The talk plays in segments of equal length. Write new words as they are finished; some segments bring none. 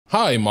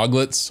Hi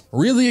Moglets.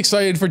 Really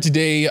excited for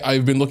today.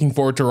 I've been looking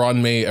forward to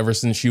Ruan Mei ever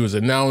since she was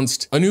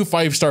announced. A new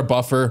 5-star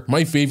buffer,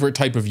 my favorite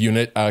type of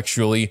unit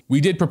actually.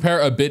 We did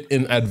prepare a bit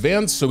in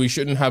advance, so we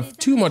shouldn't have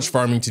too much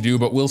farming to do,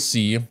 but we'll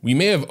see. We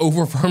may have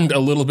overfarmed a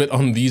little bit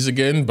on these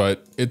again,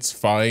 but it's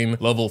fine.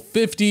 Level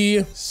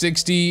 50,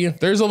 60,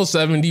 there's level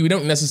 70. We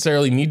don't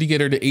necessarily need to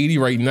get her to 80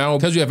 right now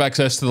because we have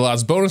access to the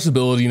last bonus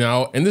ability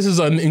now, and this is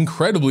an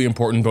incredibly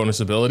important bonus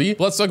ability.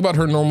 Let's talk about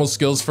her normal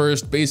skills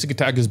first. Basic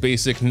attack is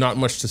basic, not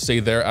much to say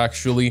there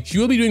actually. She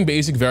will be doing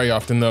basic very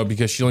often though,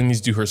 because she only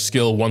needs to do her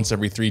skill once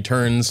every 3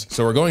 turns.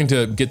 So we're going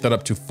to get that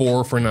up to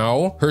 4 for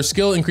now. Her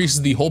skill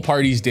increases the whole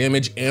party's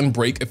damage and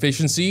break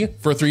efficiency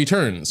for 3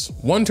 turns.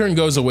 1 turn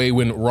goes away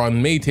when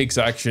Ruan Mei takes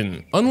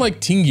action.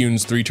 Unlike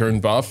Tingyun's 3-turn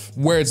buff,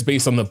 where it's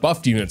based on the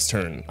buffed unit's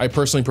turn. I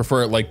personally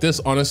prefer it like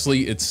this.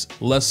 Honestly, it's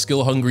less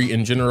skill hungry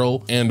in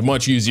general and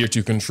much easier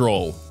to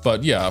control.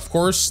 But yeah, of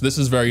course, this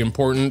is very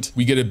important.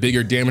 We get a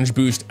bigger damage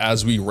boost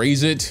as we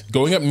raise it,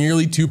 going up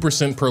nearly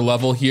 2% per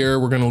level here.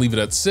 We're going to leave it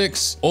at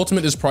 6.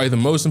 Ultimate is probably the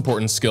most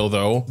important skill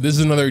though. This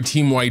is another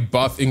team-wide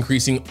buff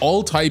increasing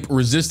all type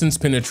resistance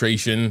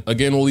penetration.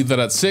 Again, we'll leave that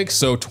at 6,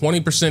 so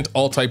 20%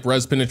 all type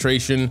res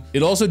penetration.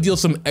 It also deals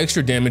some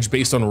extra damage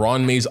based on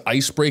Ruan Mei's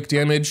ice break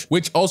damage,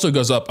 which also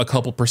goes up a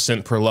couple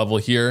percent per level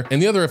here.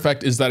 And the other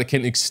effect is that it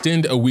can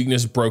extend a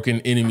weakness broken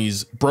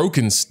enemy's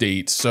broken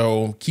state,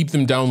 so keep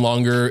them down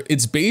longer.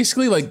 It's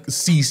basically like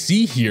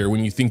CC here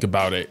when you think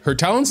about it. Her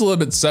talent's a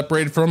little bit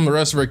separated from the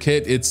rest of her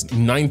kit. It's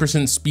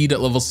 9% speed at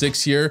level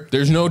 6 here.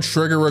 There's no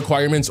trigger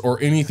requirements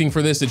or anything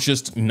for this. It's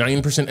just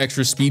 9%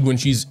 extra speed when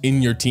she's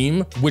in your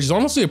team, which is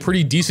honestly a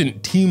pretty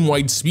decent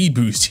team-wide speed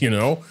boost, you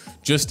know?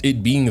 Just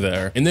it being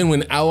there. And then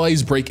when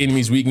allies break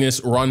enemy's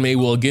weakness, Ruan Mei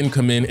will again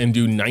come in and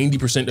do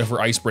 90% of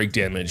her ice break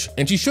damage.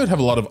 And she should have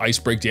a lot of ice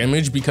break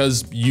damage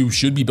because you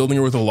should be building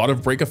her with a lot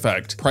of break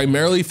effect,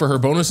 primarily for her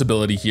bonus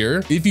ability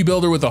here. If you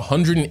build her with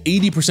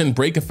 180%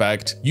 break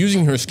effect,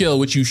 using her skill,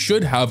 which you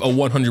should have a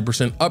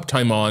 100%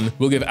 uptime on,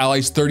 will give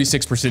allies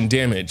 36%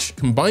 damage.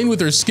 Combined with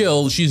her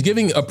skill, she's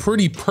giving a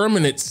pretty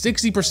permanent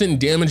 60%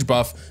 damage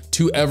buff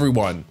to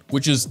everyone,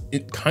 which is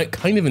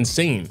kind of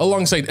insane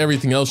alongside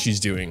everything else she's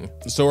doing.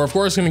 So we're of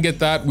course gonna get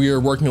that. We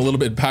are working a little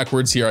bit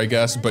backwards here, I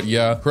guess, but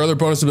yeah, her other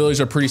bonus abilities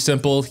are pretty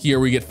simple. Here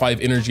we get 5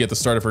 energy at the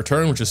start of her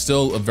turn, which is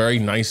still a very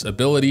nice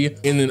ability.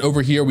 And then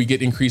over here we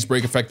get increased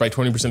break effect by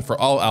 20% for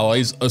all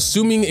allies,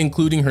 assuming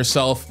including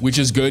herself, which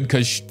is good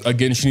because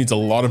again, she needs a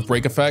lot of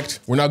break effect.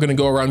 We're now gonna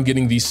go around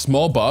getting these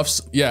small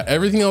buffs. Yeah,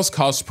 everything else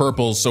costs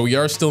purples, so we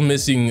are still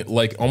missing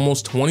like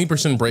almost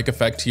 20% break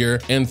effect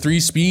here and 3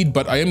 speed,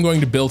 but I am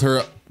going to build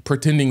her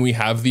pretending we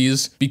have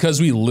these because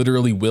we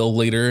literally will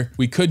later.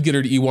 We could get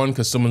her to E1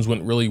 because someone's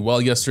went really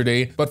well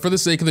yesterday, but for the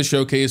sake of the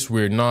showcase,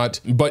 we're not.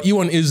 But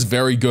E1 is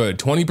very good.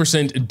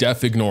 20%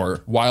 def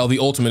ignore while the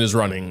ultimate is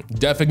running.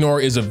 Def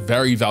ignore is a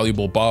very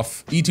valuable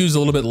buff. E2 is a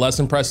little bit less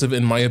impressive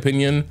in my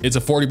opinion. It's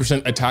a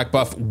 40% attack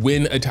buff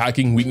when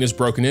attacking weakness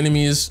broken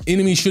enemies.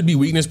 Enemies should be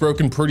weakness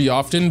broken pretty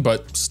often,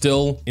 but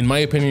still, in my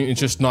opinion, it's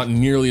just not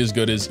nearly as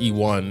good as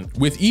E1.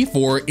 With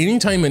E4,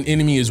 anytime an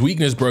enemy is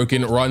weakness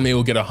broken, Ruan Mei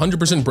will get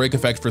 100% break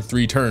effect for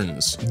 3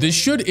 turns. This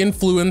should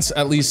influence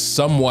at least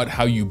somewhat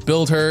how you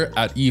build her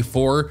at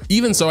E4.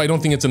 Even so, I don't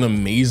think it's an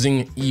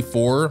amazing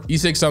E4.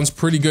 E6 sounds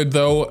pretty good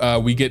though.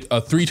 We get a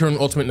 3-turn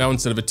ultimate now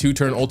instead of a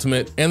 2-turn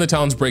ultimate, and the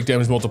talent's break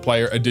damage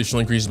multiplier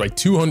additionally increases by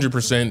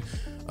 200%.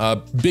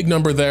 Big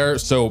number there,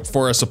 so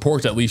for a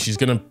support at least, she's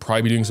gonna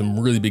probably be doing some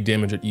really big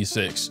damage at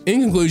E6.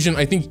 In conclusion,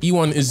 I think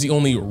E1 is the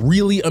only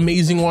really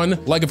amazing one.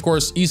 Like, of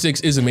course,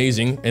 E6 is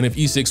amazing, and if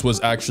E6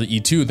 was actually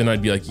E2, then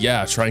I'd be like,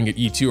 yeah, try and get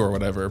E2 or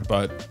whatever,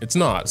 but it's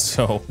not.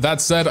 So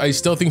that said, I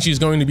still think she's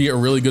going to be a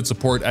really good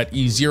support at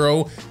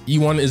E0.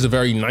 E1 is a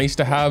very nice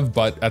to have,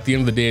 but at the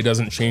end of the day, it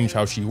doesn't change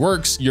how she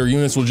works. Your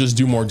units will just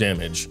do more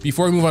damage.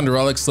 Before we move on to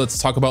relics, let's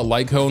talk about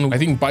Light Cone. I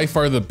think by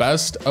far the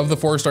best of the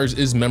 4 stars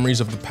is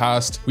Memories of the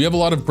Past. We have a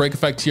lot of break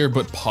effect here,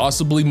 but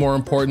possibly more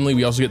importantly,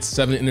 we also get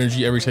 7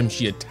 energy every time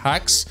she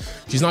attacks.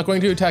 She's not going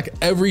to attack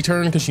every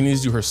turn because she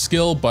needs to do her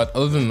skill, but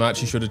other than that,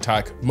 she should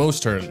attack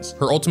most turns.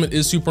 Her ultimate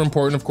is super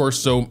important, of course,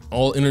 so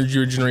all energy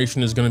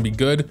regeneration is going to be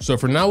good. So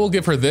for now, we'll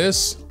give her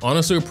this.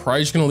 Honestly, we're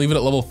probably just going to leave it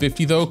at level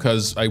 50 though,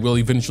 because I will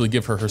eventually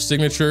give her her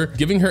signature.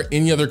 Giving her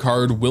any other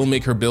card will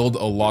make her build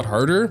a lot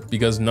harder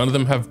because none of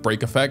them have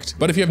break effect.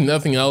 But if you have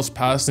nothing else,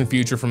 past and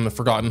future from the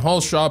Forgotten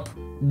Hall shop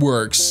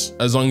works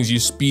as long as you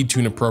speed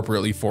tune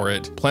appropriately for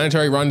it.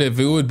 Planetary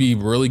Rendezvous would be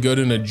really good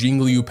in a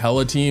Jingliu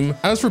Pella team.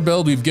 As for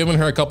build, we've given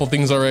her a couple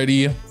things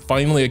already.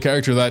 Finally, a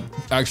character that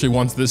actually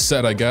wants this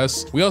set, I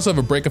guess. We also have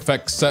a break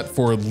effect set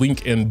for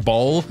Link and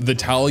Ball, the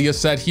Talia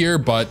set here,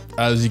 but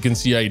as you can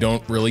see, I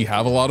don't really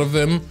have a lot of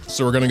them,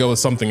 so we're gonna go with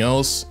something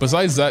else.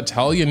 Besides that,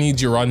 Talia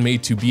needs your Ruan Mei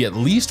to be at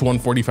least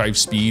 145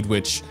 speed,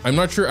 which I'm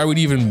not sure I would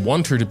even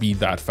want her to be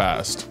that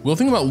fast. We'll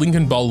think about Link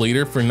and Ball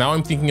later. For now,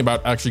 I'm thinking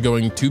about actually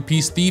going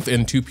 2-piece Thief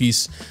and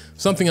 2-piece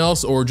something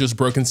else or just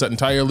broken set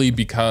entirely,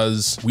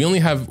 because we only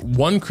have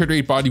 1 crit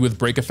rate body with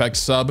break effect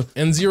sub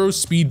and 0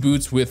 speed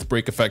boots with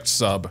break effect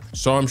sub.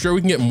 So I'm sure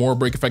we can get more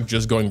break effect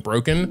just going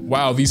broken.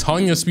 Wow, these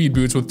Hanya speed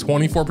boots with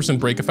 24%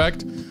 break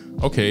effect.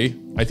 Okay,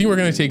 I think we're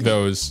gonna take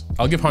those.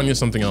 I'll give Hanya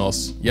something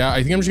else. Yeah,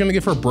 I think I'm just gonna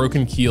give her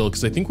broken keel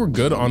because I think we're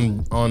good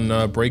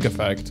on break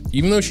effect.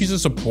 Even though she's a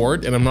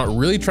support and I'm not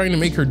really trying to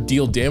make her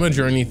deal damage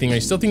or anything, I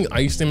still think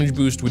ice damage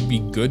boost would be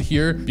good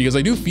here, because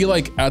I do feel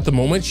like at the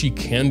moment she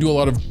can do a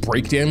lot of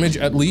break damage,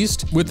 at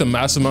least with the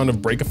mass amount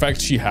of break effect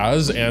she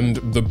has and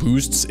the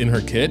boosts in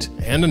her kit.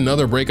 And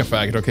another break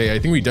effect. Okay, I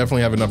think we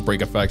definitely have enough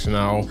break effect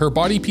now. Her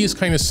body piece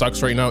kind of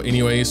sucks right now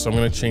anyway, so I'm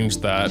gonna change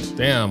that.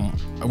 Damn,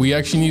 we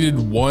actually needed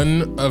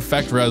 1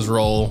 effect res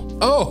roll.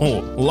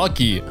 Oh,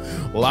 lucky.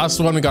 Last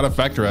one we got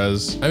effect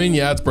res. I mean,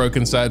 yeah, it's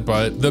broken set,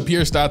 but the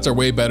pure stats are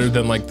way better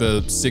than like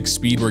the 6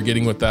 speed we're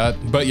getting with that.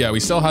 But yeah, we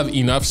still have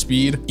enough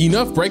speed,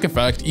 enough break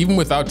effect, even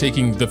without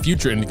taking the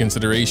future into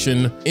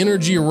consideration.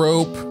 Energy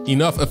rope,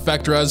 enough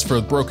effect res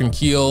for broken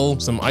keel,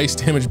 some ice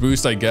damage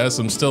boost, I guess.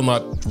 I'm still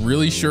not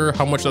really sure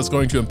how much that's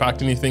going to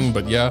impact anything,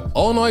 but yeah.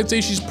 All in all, I'd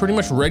say she's pretty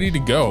much ready to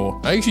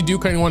go. I actually do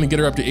kind of want to get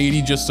her up to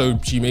 80 just so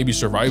she maybe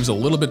survives a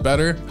little bit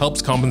better.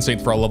 Helps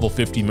compensate for our level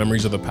 50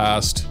 memories of the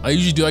past. I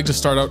usually do like to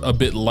start out a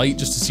bit light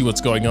just to see what's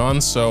going on.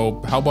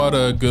 So how about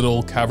a good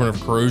old Cavern of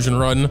Corrosion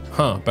run?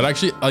 But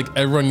actually, like,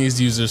 everyone needs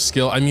to use their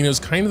skill. I mean, it was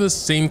kind of the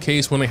same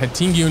case when I had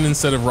Ting Yun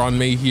instead of Ruan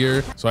Mei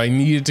here. So I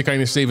needed to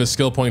kind of save a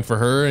skill point for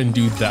her and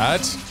do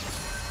that.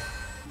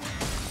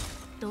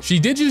 She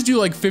did just do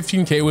like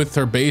 15k with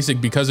her basic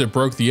because it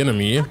broke the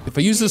enemy. If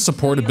I use the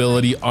support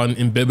ability on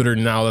Imbibitor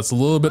now, that's a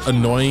little bit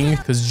annoying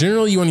because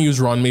generally you want to use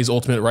Ruan Mei's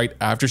ultimate right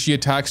after she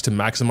attacks to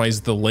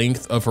maximize the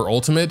length of her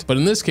ultimate. But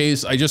in this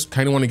case, I just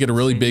kind of want to get a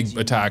really big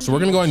attack. So we're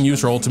going to go ahead and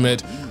use her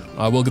ultimate.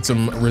 We'll get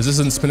some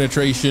resistance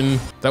penetration.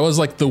 That was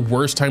like the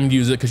worst time to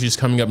use it because she's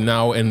coming up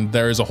now and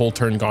there is a whole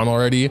turn gone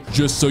already,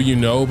 just so you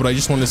know. But I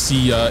just want to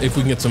see if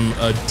we can get some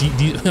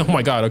oh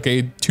my god,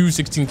 okay,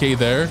 216k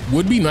there.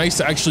 Would be nice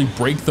to actually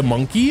break the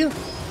monkey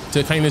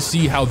to kind of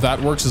see how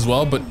that works as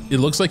well, but it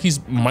looks like he's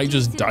might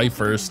just die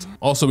first.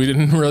 Also, we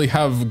didn't really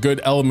have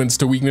good elements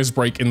to weakness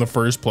break in the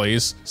first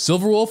place.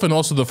 Silverwolf and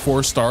also the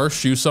 4-star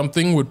shoe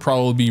something would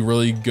probably be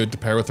really good to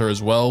pair with her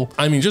as well.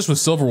 I mean, just with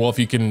Silverwolf,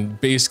 you can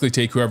basically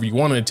take whoever you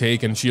want to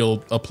take and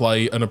she'll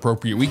apply an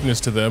appropriate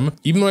weakness to them.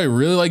 Even though I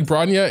really like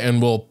Bronya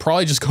and we'll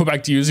probably just go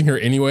back to using her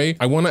anyway,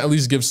 I want to at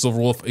least give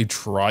Silverwolf a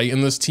try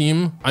in this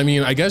team. I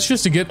mean, I guess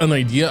just to get an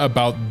idea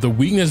about the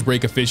weakness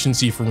break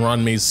efficiency from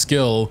Ruan Mei's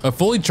skill, a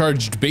fully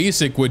charged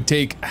basic would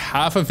take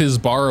half of his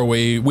bar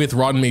away with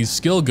Ruan Mei's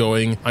skill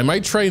going. I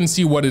might try and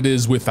see what it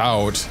is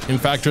without. In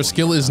fact, her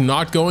skill is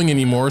not going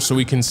anymore, so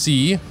we can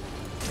see.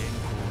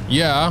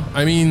 Yeah,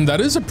 I mean,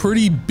 that is a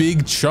pretty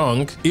big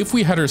chunk. If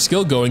we had her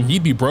skill going,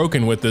 he'd be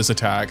broken with this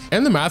attack.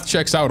 And the math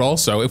checks out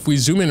also. If we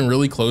zoom in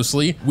really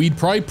closely, we'd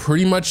probably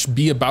pretty much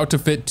be about to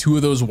fit 2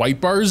 of those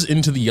white bars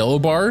into the yellow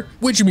bar,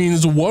 which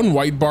means 1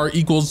 white bar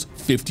equals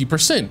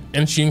 50%.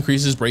 And she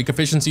increases break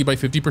efficiency by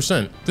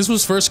 50%. This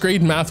was first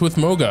grade math with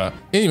Moga.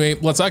 Anyway,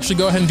 let's actually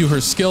go ahead and do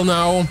her skill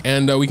now.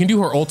 And we can do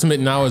her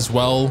ultimate now as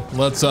well.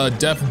 Let's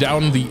def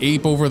down the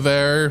ape over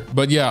there.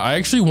 But yeah, I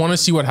actually want to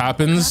see what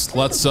happens.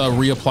 Let's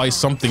reapply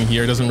something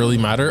here. It doesn't really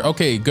matter.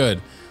 Okay,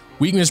 good.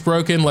 Weakness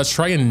broken. Let's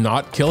try and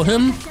not kill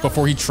him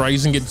before he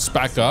tries and gets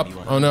back up.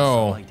 Oh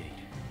no.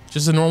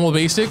 Just a normal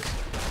basic.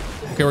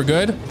 Okay, we're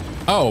good.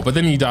 Oh, but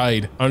then he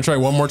died. I'm gonna try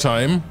one more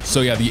time.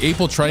 So yeah, the ape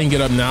will try and get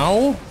up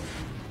now.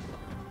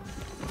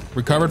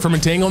 Recovered from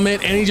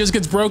entanglement and he just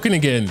gets broken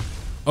again.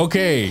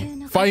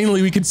 Okay,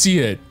 finally we can see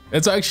it.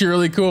 It's actually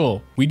really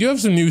cool. We do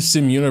have some new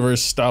Sim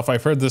Universe stuff.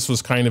 I've heard this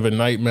was kind of a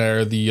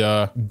nightmare,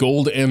 the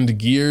gold end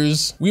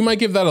gears. We might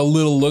give that a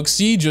little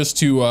look-see just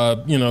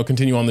to, you know,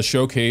 continue on the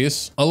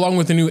showcase, along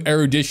with the new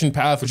erudition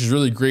path, which is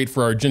really great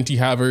for our Jinty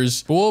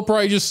havers. But we'll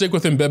probably just stick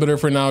with Imbibitor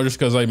for now, just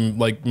because I'm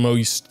like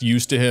most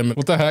used to him.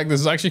 What the heck? This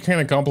is actually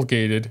kind of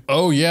complicated.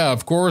 Oh yeah,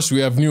 of course,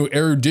 we have new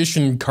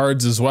erudition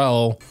cards as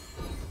well.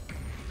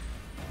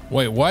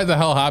 Wait, why the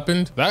hell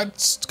happened?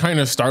 That's kind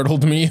of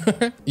startled me.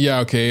 Yeah,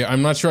 okay,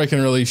 I'm not sure I can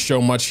really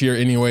show much here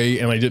anyway,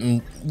 and I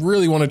didn't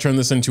really want to turn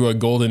this into a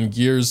Golden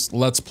Gears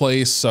Let's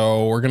Play,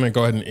 so we're gonna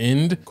go ahead and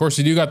end. Of course,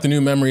 we do got the new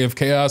Memory of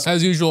Chaos.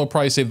 As usual, I'll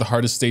probably save the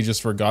hardest stages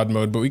for God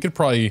mode, but we could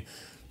probably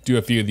do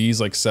a few of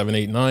these like 7,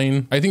 8,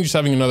 9. I think just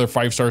having another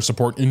 5-star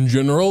support in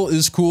general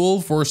is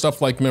cool for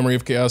stuff like Memory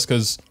of Chaos,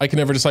 because I can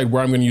never decide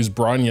where I'm going to use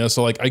Bronya.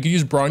 So like I could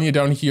use Bronya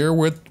down here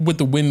with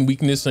the wind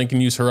weakness, and I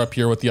can use her up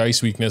here with the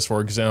ice weakness,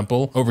 for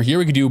example. Over here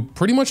we could do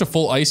pretty much a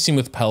full ice team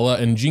with Pella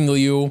and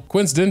Jingliu.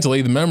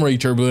 Coincidentally, the Memory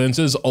Turbulence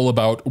is all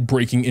about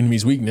breaking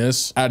enemies'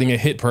 weakness, adding a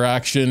hit per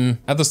action.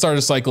 At the start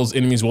of cycles,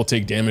 enemies will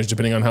take damage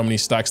depending on how many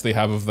stacks they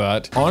have of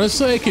that.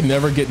 Honestly, I could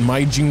never get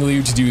my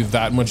Jingliu to do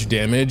that much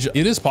damage.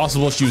 It is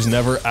possible she was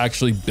never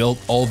actually built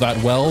all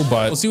that well,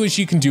 but we'll see what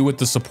she can do with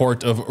the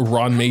support of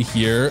Ruan Mei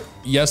here.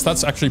 Yes,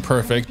 that's actually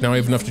perfect. Now I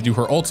have enough to do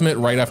her ultimate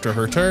right after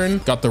her turn.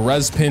 Got the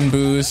res pin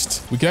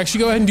boost. We can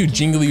actually go ahead and do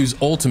Jingliu's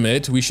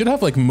ultimate. We should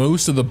have like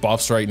most of the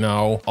buffs right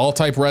now. All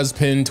type res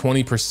pin,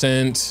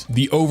 20%.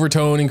 The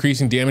overtone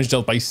increasing damage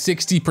dealt by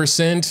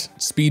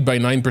 60%. Speed by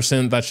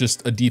 9%. That's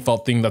just a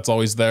default thing that's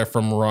always there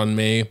from Ruan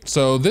Mei.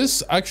 So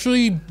this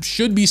actually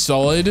should be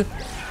solid.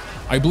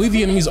 I believe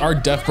the enemies are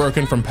death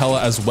broken from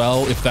Pella as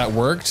well, if that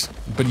worked.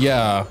 But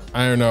yeah,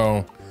 I don't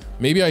know.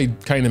 Maybe I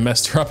kind of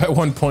messed her up at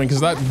one point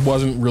because that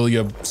wasn't really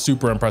a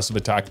super impressive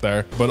attack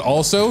there. But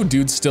also,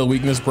 dude's still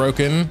weakness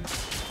broken.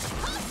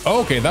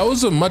 Okay, that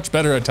was a much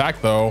better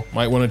attack though.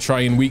 Might want to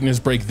try and weakness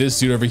break this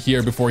dude over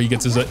here before he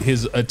gets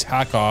his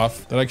attack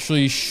off. That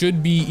actually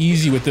should be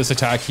easy with this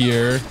attack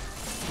here.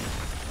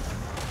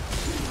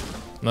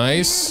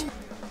 Nice.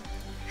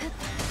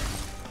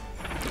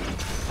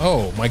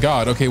 Oh my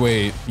god, okay,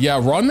 wait. Yeah,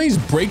 Ruan Mei's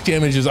break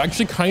damage is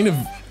actually kind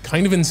of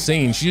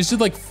insane. She just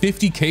did like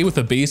 50k with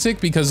a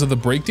basic because of the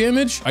break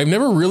damage. I've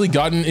never really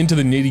gotten into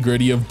the nitty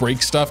gritty of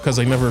break stuff because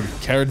I never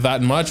cared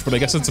that much, but I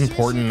guess it's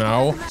important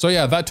now. So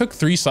yeah, that took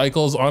 3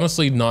 cycles.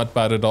 Honestly, not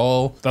bad at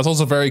all. That's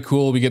also very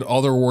cool. We get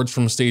all the rewards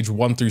from stage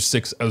 1 through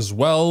 6 as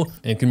well,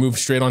 and can move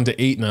straight on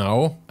to 8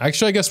 now.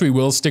 Actually, I guess we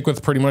will stick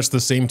with pretty much the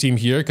same team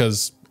here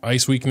because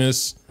ice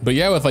weakness. But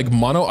yeah, with like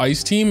mono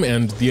ice team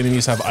and the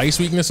enemies have ice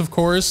weakness, of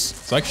course,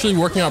 it's actually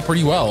working out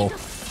pretty well.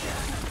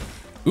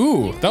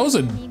 Ooh, that was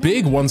a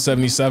big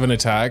 177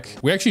 attack.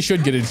 We actually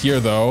should get it here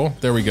though.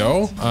 There we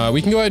go.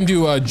 We can go ahead and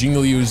do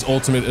Jingliu's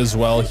ultimate as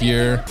well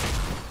here.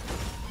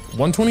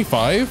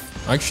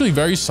 125, actually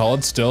very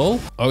solid still.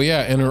 Oh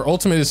yeah, and her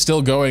ultimate is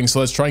still going. So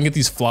let's try and get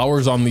these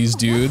flowers on these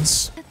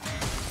dudes.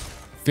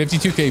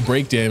 52k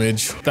break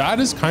damage. That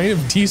is kind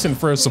of decent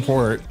for a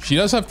support. She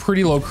does have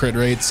pretty low crit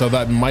rate, so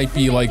that might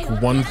be like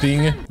one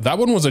thing. That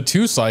one was a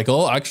 2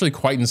 cycle, actually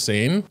quite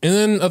insane. And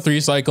then a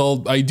 3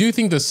 cycle. I do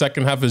think the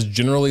second half is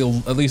generally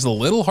at least a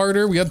little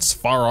harder. We had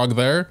Svarog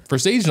there. For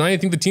stage 9, I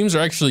think the teams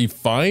are actually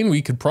fine.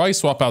 We could probably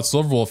swap out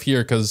Silverwolf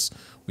here because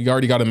we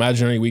already got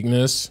imaginary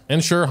weakness.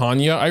 And sure,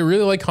 Hanya. I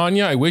really like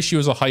Hanya. I wish she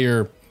was a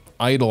higher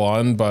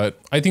Eidolon, but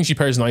I think she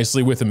pairs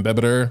nicely with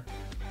Imbibitor.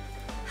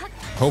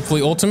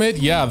 Hopefully ultimate.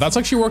 Yeah, that's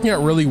actually working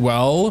out really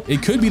well.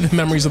 It could be the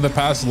memories of the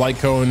past light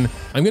cone.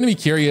 I'm going to be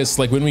curious,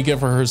 like when we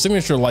give her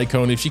signature light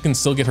cone, if she can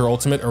still get her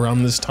ultimate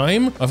around this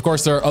time. Of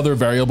course, there are other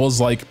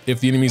variables, like if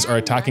the enemies are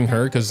attacking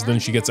her, because then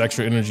she gets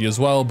extra energy as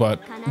well,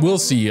 but we'll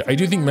see. I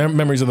do think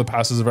memories of the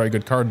past is a very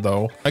good card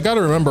though. I got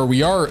to remember,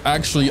 we are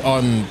actually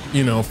on,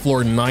 you know,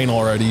 floor 9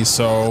 already.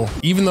 So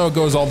even though it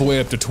goes all the way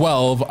up to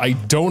 12, I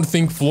don't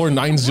think floor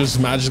 9 is just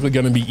magically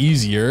going to be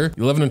easier.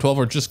 11 and 12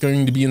 are just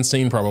going to be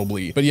insane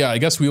probably. But yeah, I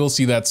guess we will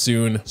see that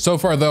soon. So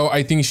far though,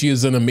 I think she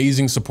is an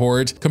amazing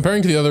support.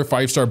 Comparing to the other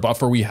 5-star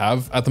buffer we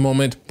have at the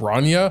moment,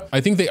 Bronya,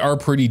 I think they are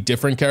pretty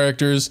different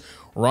characters.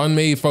 Ruan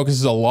Mei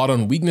focuses a lot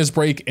on weakness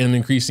break and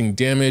increasing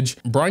damage.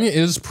 Bronya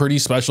is pretty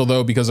special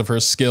though because of her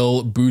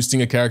skill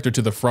boosting a character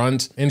to the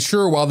front. And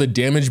sure, while the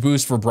damage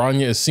boost for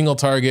Bronya is single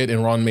target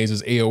and Ruan Mei's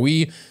is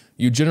AoE,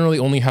 you generally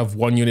only have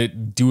one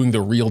unit doing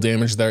the real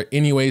damage there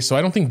anyway, so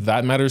I don't think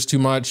that matters too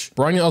much.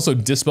 Bronya also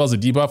dispels a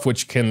debuff,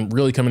 which can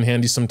really come in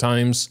handy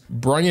sometimes.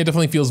 Bronya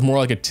definitely feels more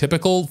like a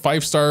typical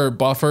 5-star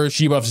buffer.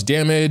 She buffs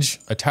damage,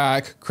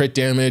 attack, crit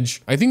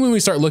damage. I think when we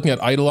start looking at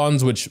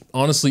Eidolons, which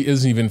honestly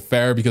isn't even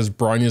fair because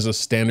Bronya is a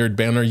standard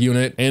banner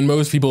unit, and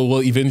most people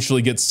will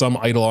eventually get some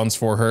Eidolons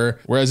for her.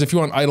 Whereas if you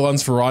want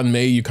Eidolons for Ruan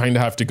Mei, you kind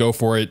of have to go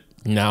for it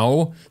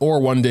now or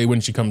one day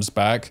when she comes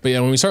back. But yeah,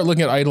 when we start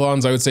looking at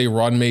Eidolons, I would say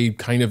Ruan Mei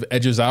kind of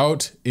edges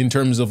out in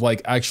terms of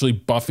like actually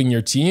buffing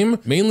your team,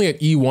 mainly at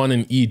E1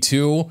 and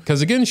E2,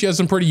 because again, she has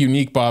some pretty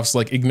unique buffs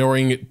like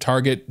ignoring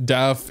target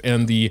def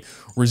and the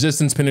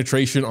resistance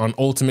penetration on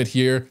ultimate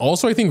here.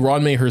 Also, I think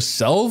Ruan Mei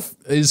herself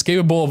is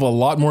capable of a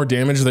lot more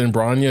damage than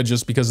Bronya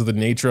just because of the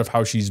nature of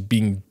how she's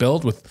being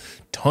built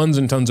with tons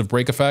and tons of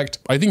break effect.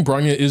 I think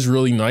Bronya is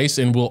really nice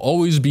and will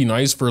always be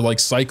nice for like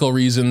cycle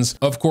reasons.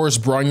 Of course,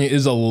 Bronya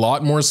is a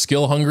lot more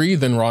skill hungry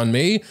than Ruan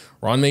Mei.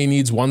 Ruan Mei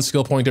needs 1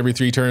 skill point every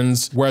 3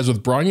 turns, whereas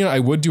with Bronya, I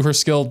would do her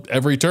skill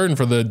every turn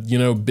for the, you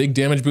know, big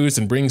damage boost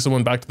and bringing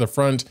someone back to the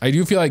front. I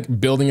do feel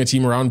like building a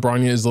team around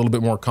Bronya is a little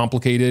bit more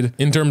complicated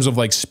in terms of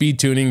like speed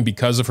tuning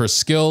because of her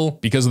skill,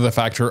 because of the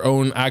fact her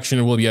own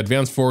action will be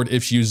advanced forward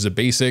if she uses a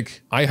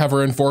basic. I have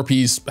her in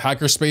 4-piece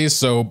hacker space,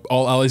 so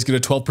all allies get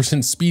a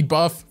 12% speed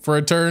buff for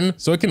a turn,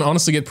 so it can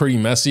honestly get pretty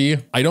messy.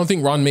 I don't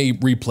think Ruan Mei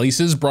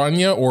replaces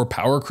Bronya or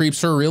power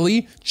creeps her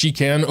really. She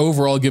can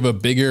overall give a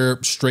bigger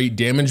straight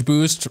damage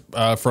boost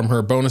from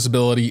her bonus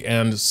ability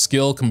and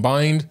skill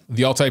combined.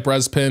 The all-type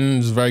res pin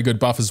is a very good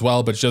buff as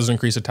well, but she doesn't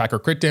increase attack or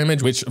crit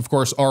damage, which of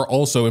course are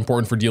also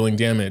important for dealing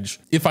damage.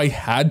 If I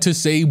had to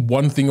say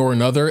one thing or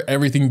another,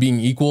 everything being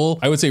being equal,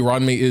 I would say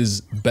Ruan Mei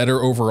is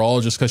better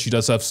overall just because she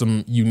does have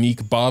some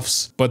unique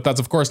buffs. But that's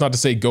of course not to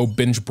say go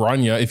binge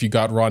Bronya if you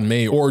got Ruan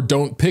Mei, or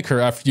don't pick her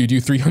after you do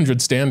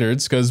 300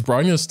 standards, because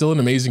Bronya is still an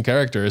amazing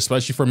character,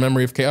 especially for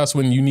Memory of Chaos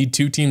when you need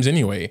 2 teams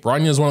anyway.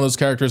 Bronya is one of those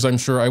characters I'm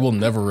sure I will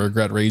never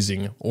regret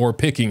raising or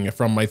picking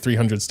from my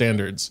 300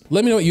 standards.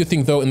 Let me know what you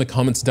think though in the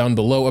comments down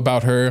below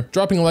about her.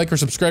 Dropping a like or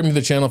subscribing to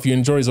the channel if you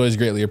enjoy is always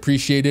greatly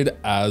appreciated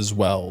as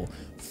well.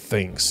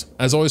 Thanks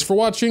as always for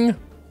watching,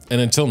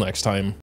 and until next time.